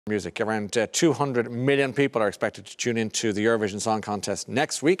Music. Around 200 million people are expected to tune into the Eurovision Song Contest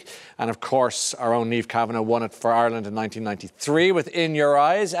next week. And of course, our own Niamh Kavanagh won it for Ireland in 1993 with In Your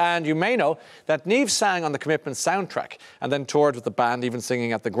Eyes. And you may know that Niamh sang on the Commitment soundtrack and then toured with the band, even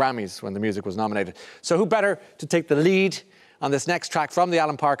singing at the Grammys when the music was nominated. So who better to take the lead on this next track from the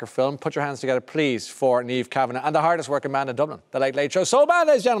Alan Parker film? Put your hands together, please, for Niamh Kavanagh and the hardest working band in Dublin, the Late Late Show. Soul Band,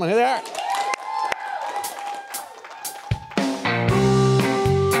 ladies and gentlemen, here they are.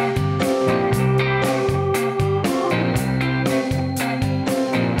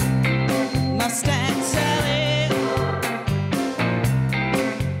 Mustang Sally,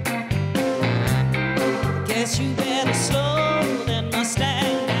 guess you better slow that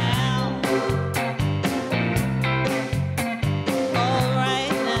Mustang down. All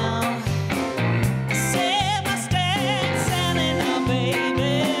right now, I said Mustang Sally now,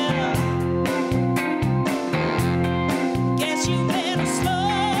 baby, guess you better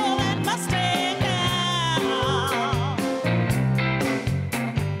slow that Mustang down.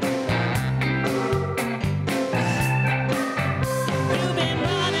 You've been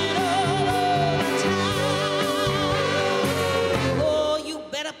running all over town. Oh, you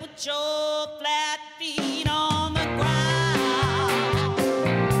better put your flat feet on the ground.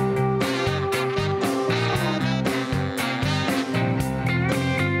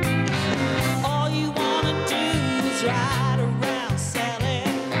 All you wanna do is ride around, Sally.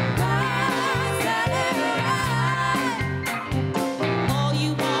 Ride, Sally, ride. All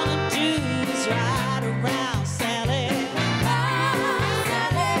you wanna do is ride around, Sally. Ride,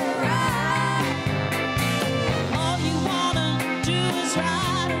 Sally, ride. All you wanna do is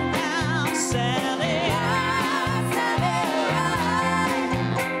ride around, Sally. Ride, Sally, ride.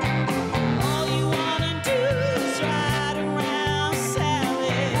 All you wanna do is ride around,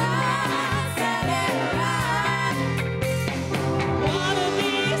 Sally. Ride, Sally, ride. Wanna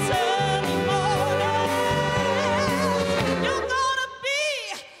be Sunday morning. You're gonna be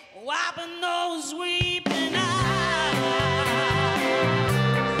wiping those weeping eyes.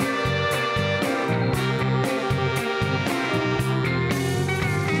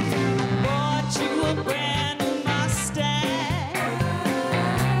 Bought you a brand new Mustang.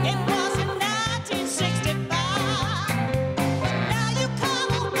 It was in 1965. Now you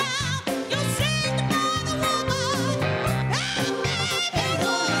come around, you sing for the woman. And baby,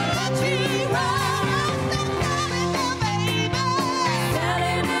 gonna let you ride. Don't tell me, baby.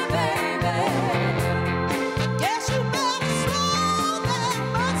 Telling me, baby. Guess you better slow that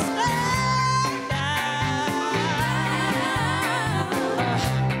Mustang down.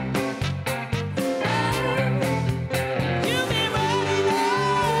 You've been running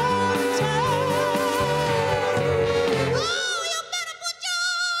all the time. Oh, you better put your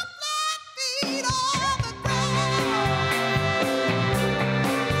flat feet on the ground.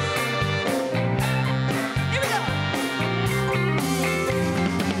 Here we go.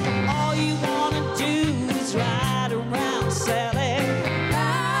 All you wanna do is ride around, Sally.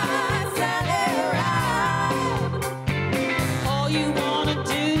 Ride, Sally, ride. All you wanna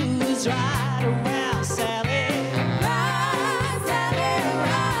do is ride around, Sally. Ride, Sally,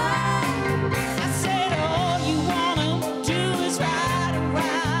 ride. I said all you wanna do is ride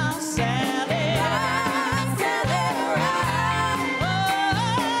around, Sally. Ride, Sally, ride.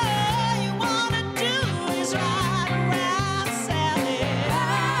 All you wanna do is ride around, Sally.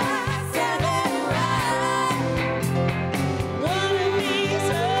 Ride, Sally, ride. One of these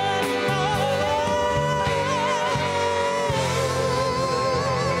early mornings,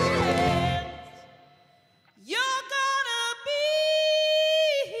 you're gonna be wiping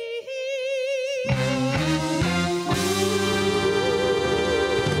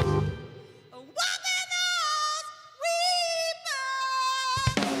those weeping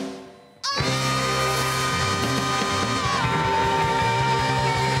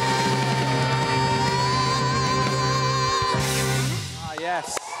Ah,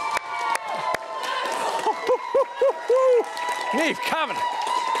 yes. Niamh Kavanagh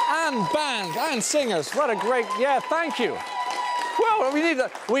and band and singers. What a great, yeah, thank you. Well, we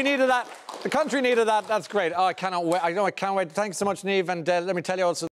needed that. The country needed that. That's great. Oh, I cannot wait. I know I can't wait. Thanks so much, Niamh. And let me tell you also.